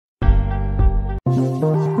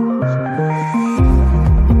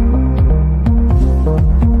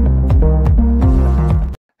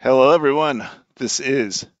everyone. This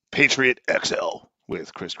is Patriot XL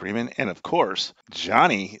with Chris Greenman, and of course,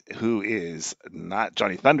 Johnny, who is not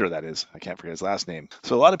Johnny Thunder, that is. I can't forget his last name.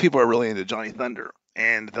 So a lot of people are really into Johnny Thunder.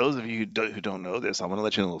 And those of you who don't know this, I'm going to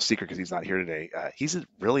let you in a little secret because he's not here today. He's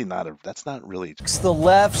really not a, that's not really. It's the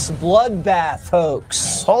left's bloodbath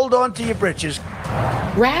hoax. Hold on to your britches.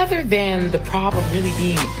 Rather than the problem really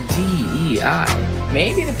being DEI,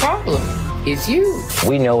 maybe the problem is you.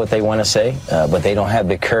 We know what they want to say, but they don't have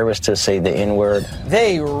the courage to say the N-word.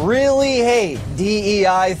 They really hate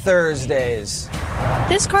DEI Thursdays.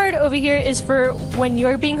 This card over here is for when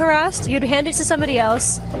you're being harassed. You'd hand it to somebody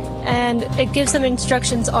else, and it gives them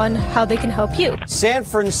instructions on how they can help you. San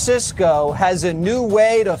Francisco has a new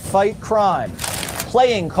way to fight crime.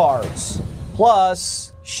 Playing cards.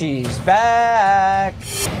 Plus, she's back.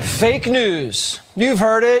 Fake news. You've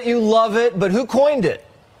heard it, you love it, but who coined it?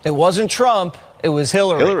 It wasn't Trump, it was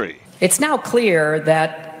Hillary. It's now clear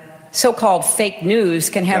that so-called fake news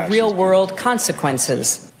can have real-world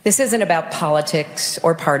consequences. This isn't about politics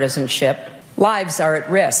or partisanship. Lives are at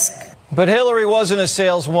risk. But Hillary wasn't a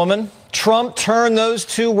saleswoman. Trump turned those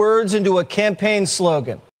two words into a campaign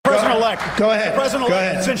slogan. President-elect. Go ahead.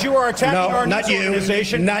 President-elect, since you are attacking our news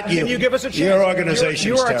organization, not you. Can you give us a chance? Your organization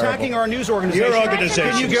You is are attacking terrible. our news organization. Your organization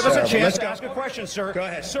Can you is give us a terrible. chance to ask a question, sir? Go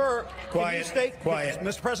ahead. Sir, Quiet. Can you state, Quiet.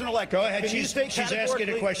 Mr. President-elect. Go ahead. Can you state She's asking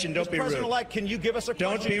a question. Don't be rude. President-elect, can you give us a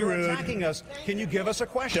question? Don't be You're rude. attacking us. Can you give us a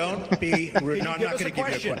question? Don't be rude. No, I'm not going to give you a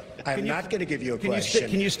question. I'm not going to give you a question.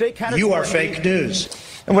 Can you state categorically? You are fake news.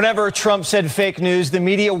 And whenever Trump said fake news, the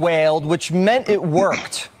media wailed, which meant it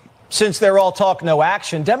worked. Since they're all talk, no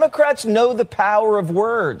action, Democrats know the power of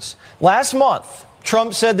words. Last month,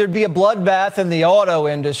 Trump said there'd be a bloodbath in the auto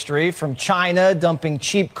industry, from China dumping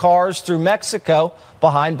cheap cars through Mexico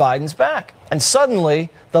behind Biden's back. And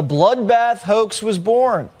suddenly, the bloodbath hoax was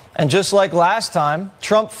born. And just like last time,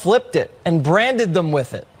 Trump flipped it and branded them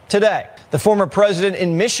with it. Today, the former president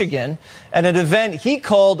in Michigan at an event he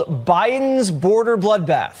called Biden's border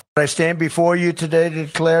bloodbath. I stand before you today to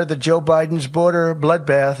declare the Joe Biden's border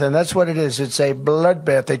bloodbath, and that's what it is. It's a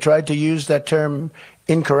bloodbath. They tried to use that term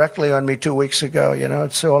incorrectly on me 2 weeks ago. You know,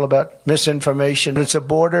 it's all about misinformation. It's a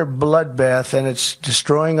border bloodbath, and it's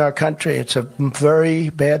destroying our country. It's a very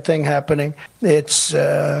bad thing happening. It's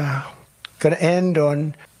going to end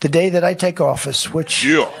on the day that I take office, which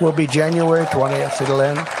will be January 20th. It'll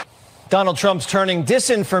end. Donald Trump's turning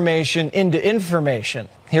disinformation into information.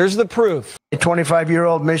 Here's the proof. A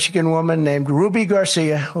 25-year-old Michigan woman named Ruby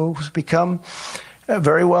Garcia, who's become a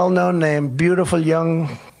very well-known name, beautiful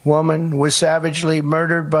young woman, was savagely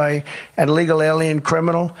murdered by an illegal alien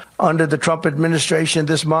criminal. Under the Trump administration,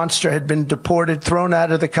 this monster had been deported, thrown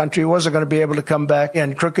out of the country, wasn't going to be able to come back.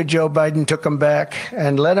 And crooked Joe Biden took him back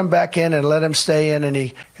and let him back in and let him stay in. And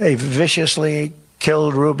he viciously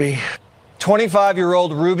killed Ruby.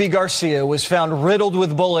 25-year-old Ruby Garcia was found riddled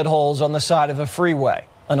with bullet holes on the side of a freeway.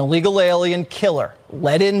 An illegal alien killer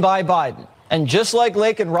let in by Biden. And just like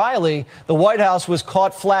Lake and Riley, the White House was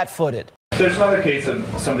caught flat-footed. There's another case of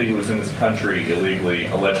somebody who was in this country illegally,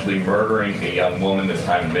 allegedly murdering a young woman, this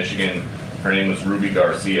time in Michigan. Her name was Ruby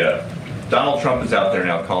Garcia. Donald Trump is out there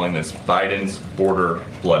now calling this Biden's border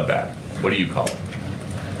bloodbath. What do you call it?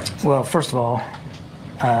 Well, first of all,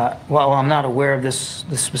 while I'm not aware of the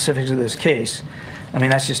specifics of this case, I mean,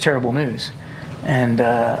 that's just terrible news. And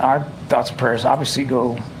our thoughts and prayers obviously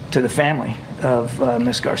go to the family of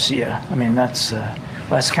Miss Garcia. I mean, that's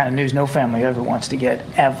the kind of news no family ever wants to get,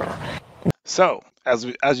 ever. So, as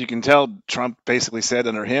you can tell, Trump basically said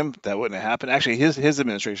under him that wouldn't have happened. Actually, his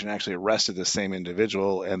administration actually arrested the same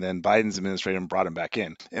individual, and then Biden's administration brought him back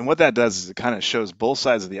in. And what that does is it kind of shows both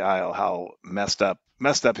sides of the aisle how messed up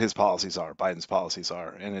his policies are, Biden's policies are,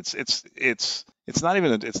 and it's not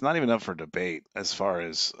even up for debate as far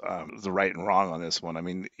as the right and wrong on this one. I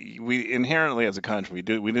mean, we inherently as a country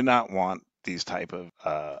we do not want these type of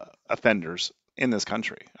offenders in this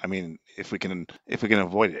country. I mean, if we can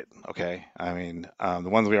avoid it, okay. I mean, the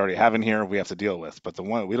ones we already have in here we have to deal with, but the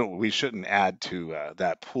one we shouldn't add to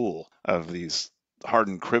that pool of these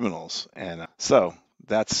hardened criminals, and so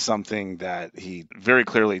that's something that he very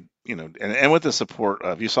clearly. You know, and with the support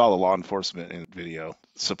of, you saw the law enforcement in video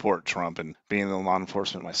support Trump, and being in the law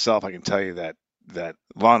enforcement myself, I can tell you that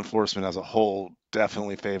law enforcement as a whole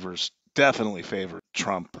definitely favors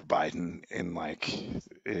Trump or Biden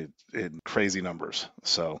in crazy numbers.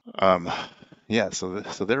 So,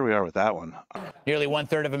 so there we are with that one. Nearly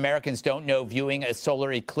 1/3 of Americans don't know viewing a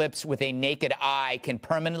solar eclipse with a naked eye can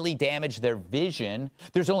permanently damage their vision.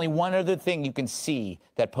 There's only one other thing you can see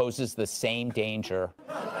that poses the same danger.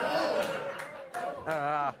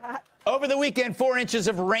 Over the weekend, 4 inches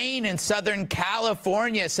of rain in Southern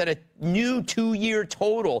California set a new 2-year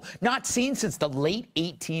total, not seen since the late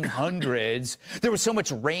 1800s. There was so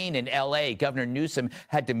much rain in L.A., Governor Newsom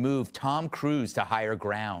had to move Tom Cruise to higher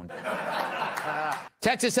ground.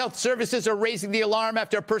 Texas Health Services are raising the alarm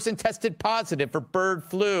after a person tested positive for bird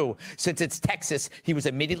flu. Since it's Texas, he was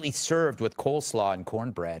immediately served with coleslaw and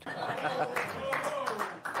cornbread.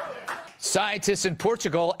 Scientists in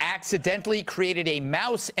Portugal accidentally created a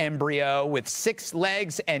mouse embryo with 6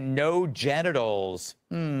 legs and no genitals.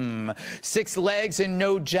 6 legs and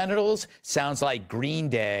no genitals? Sounds like Green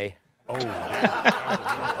Day. Oh.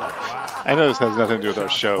 I know this has nothing to do with our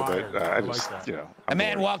show, but I just, A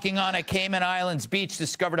man walking on a Cayman Islands beach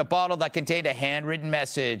discovered a bottle that contained a handwritten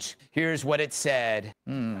message. Here's what it said.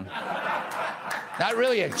 Not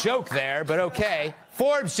really a joke there, but okay.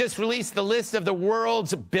 Forbes just released the list of the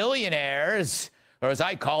world's billionaires, or as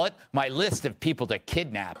I call it, my list of people to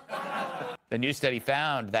kidnap. The new study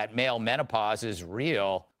found that male menopause is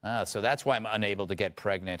real, so that's why I'm unable to get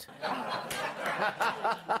pregnant. All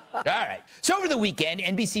right. So over the weekend,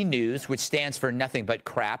 NBC News, which stands for nothing but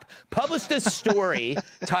crap, published a story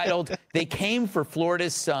titled, "They Came for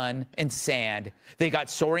Florida's Sun and Sand. They Got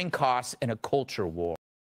Soaring Costs and a Culture War."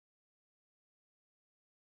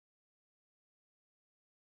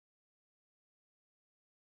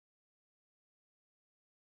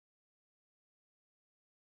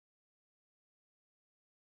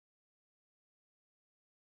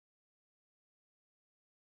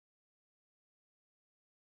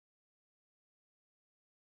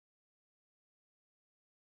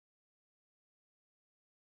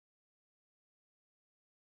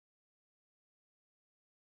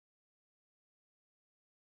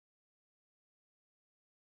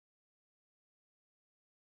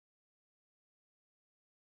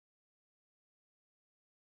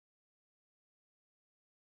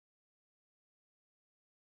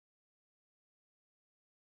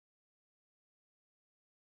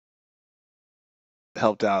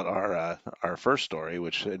 helped out our first story,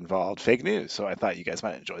 which involved fake news. So I thought you guys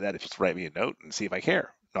might enjoy that if you just write me a note and see if I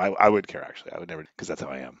care. No, I would care, actually. I would never, because that's how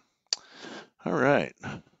I am. All right.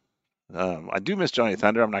 I do miss Johnny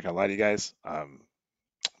Thunder. I'm not gonna lie to you guys.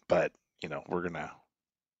 But we're gonna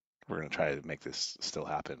try to make this still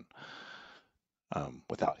happen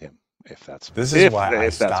without him, if that's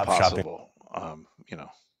possible.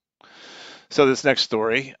 So this next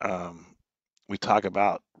story, we talk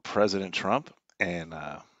about President Trump and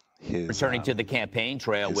his returning to the campaign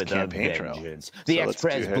trail with a vengeance. The So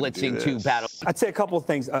ex-pres blitzing to battle. I'd say a couple of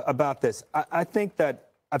things about this. I think that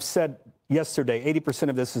I've said yesterday, 80%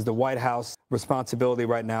 of this is the White House responsibility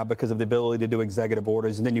right now because of the ability to do executive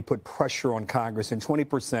orders, and then you put pressure on Congress, and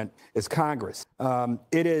 20% is Congress.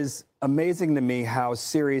 It is amazing to me how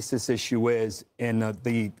serious this issue is and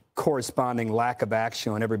the corresponding lack of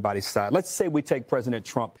action on everybody's side. Let's say we take President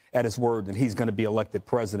Trump at his word and he's going to be elected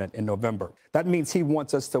president in November. That means he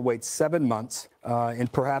wants us to wait 7 months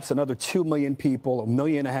and perhaps another 2 million people, 1.5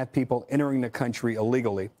 million people entering the country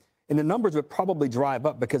illegally. And the numbers would probably drive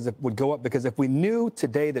up because it would go up because if we knew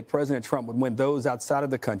today that President Trump would win those outside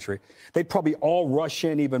of the country, they'd probably all rush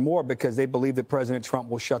in even more because they believe that President Trump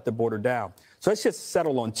will shut the border down. So let's just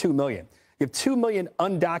settle on 2 million. You have 2 million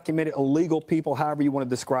undocumented illegal people, however you want to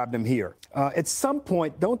describe them here. At some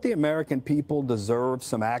point, don't the American people deserve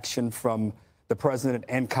some action from the president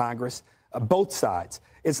and Congress? Both sides.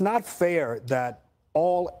 It's not fair that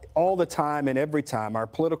all the time and every time our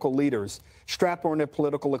political leaders strap on their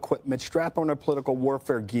political equipment, strap on their political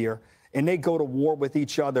warfare gear, and they go to war with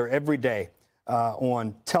each other every day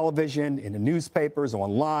on television, in the newspapers,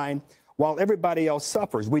 online, while everybody else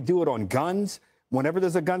suffers. We do it on guns. Whenever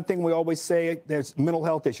there's a gun thing, we always say there's mental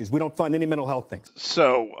health issues. We don't fund any mental health things.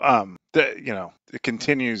 So, it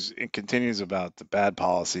continues about the bad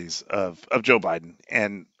policies of Joe Biden,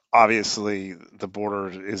 and obviously the border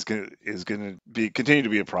is going to continue to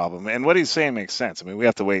be a problem. And what he's saying makes sense. I mean, we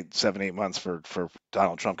have to wait 7-8 months for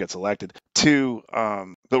Donald Trump gets elected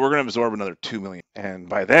but we're going to absorb another 2 million. And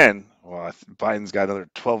by then, well, Biden's got another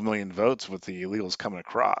 12 million votes with the illegals coming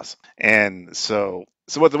across. And so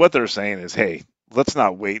what they're saying is, hey, let's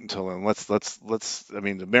not wait until then. I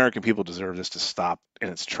mean, the American people deserve this to stop in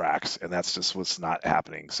its tracks, and that's just what's not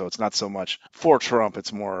happening. So it's not so much for Trump,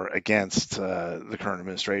 it's more against the current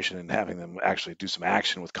administration and having them actually do some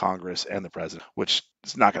action with Congress and the president, which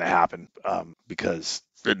is not going to happen because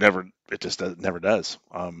it never does.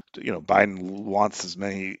 Biden wants as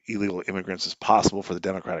many illegal immigrants as possible for the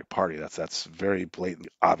Democratic Party. That's very blatant,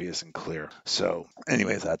 obvious, and clear. So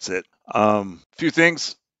anyways, that's it. Few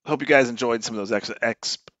things. Hope you guys enjoyed some of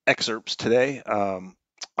those excerpts today.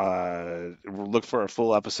 look for a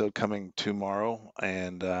full episode coming tomorrow,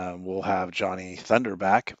 and we'll have Johnny Thunder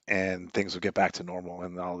back, and things will get back to normal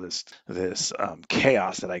and all this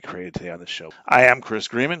chaos that I created today on the show. I am Chris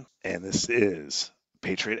Greenman, and this is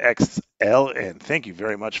Patriot XL, and thank you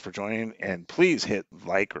very much for joining. And please hit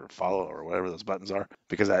like or follow or whatever those buttons are,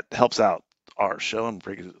 because that helps out our show and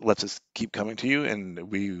lets us keep coming to you.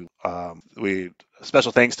 And we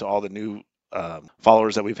special thanks to all the new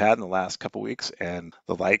followers that we've had in the last couple weeks, and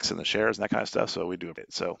the likes and the shares and that kind of stuff. So we do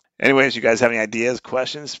it. So anyways, you guys have any ideas,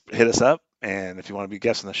 questions, hit us up. And if you want to be a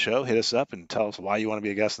guest on the show, hit us up and tell us why you want to be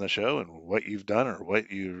a guest on the show and what you've done or what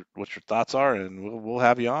your thoughts are, and we'll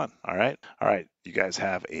have you on. All right. You guys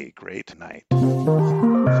have a great night.